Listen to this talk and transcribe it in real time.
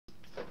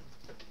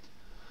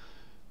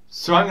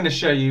So I'm going to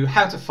show you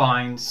how to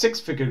find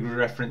six-figure grid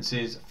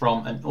references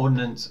from an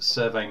Ordnance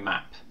Survey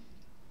map.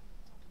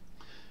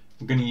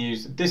 I'm going to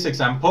use this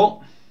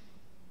example,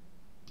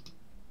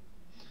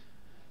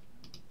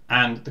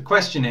 and the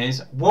question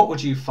is, what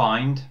would you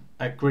find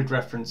at grid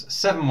reference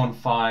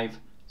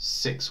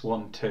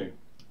 715612?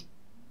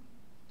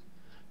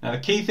 Now the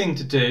key thing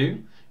to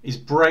do is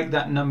break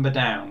that number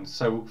down.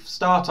 So we'll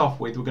start off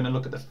with, we're going to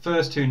look at the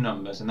first two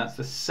numbers, and that's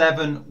the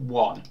 7,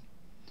 1.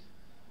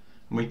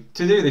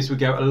 To do this, we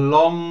go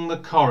along the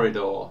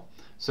corridor.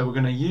 So we're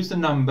going to use the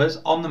numbers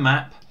on the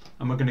map,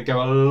 and we're going to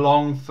go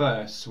along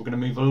first. So we're going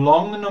to move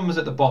along the numbers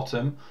at the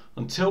bottom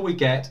until we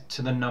get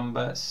to the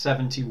number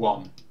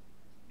 71.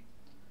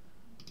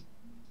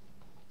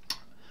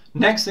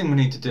 Next thing we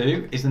need to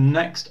do is the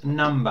next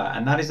number,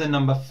 and that is the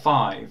number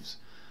 5.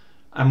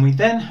 And we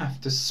then have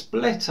to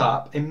split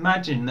up.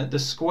 Imagine that the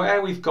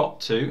square we've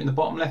got to in the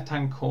bottom left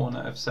hand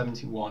corner of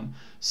 71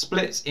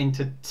 splits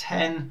into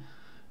 10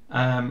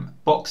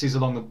 boxes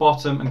along the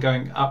bottom and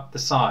going up the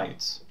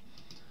sides.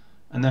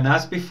 And then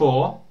as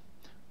before,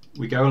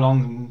 we go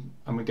along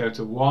and we go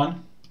to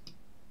 1,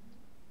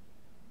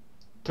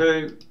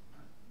 2,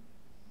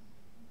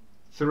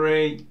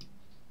 3,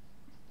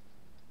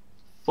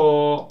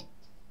 4,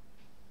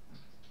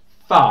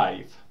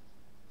 5.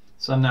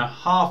 So I'm now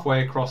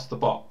halfway across the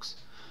box.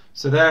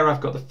 So there I've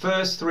got the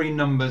first three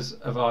numbers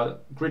of our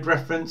grid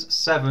reference,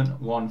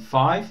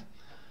 715.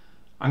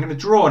 I'm going to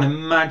draw an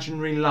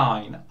imaginary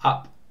line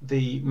up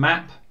the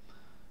map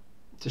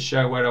to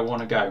show where I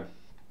want to go.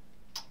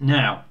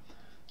 Now,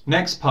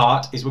 next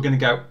part is we're going to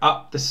go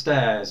up the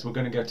stairs. We're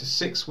going to go to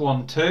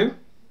 612.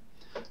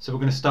 So we're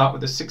going to start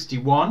with the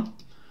 61,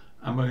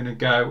 and we're going to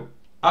go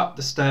up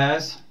the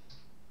stairs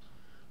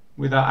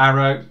with our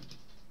arrow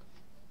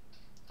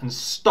and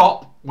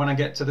stop when I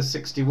get to the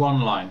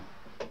 61 line.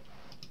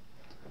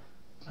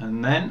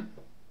 And then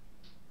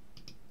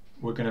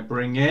we're going to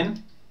bring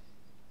in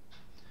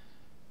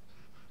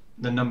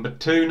the number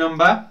 2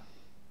 number,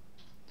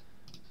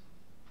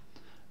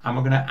 and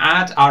we're going to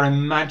add our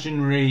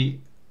imaginary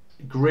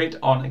grid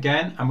on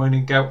again, and we're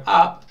going to go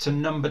up to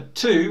number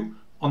 2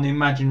 on the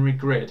imaginary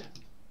grid.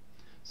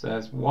 So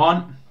there's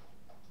 1,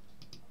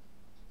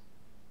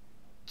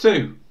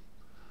 2.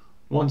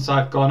 Once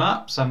I've gone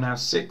up, so I'm now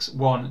 6,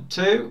 1,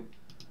 2,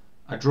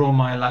 I draw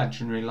my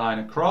imaginary line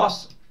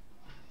across,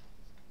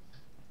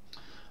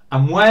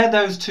 and where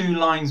those two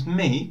lines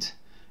meet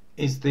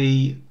is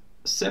the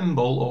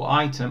symbol or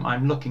item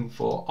I'm looking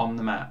for on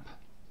the map.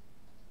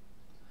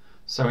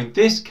 So in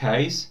this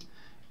case,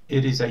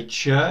 it is a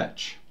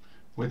church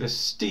with a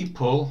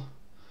steeple,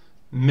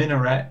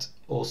 minaret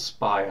or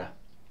spire.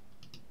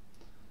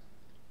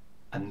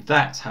 And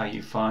that's how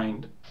you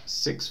find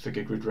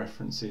six-figure grid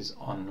references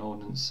on an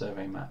Ordnance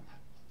Survey map.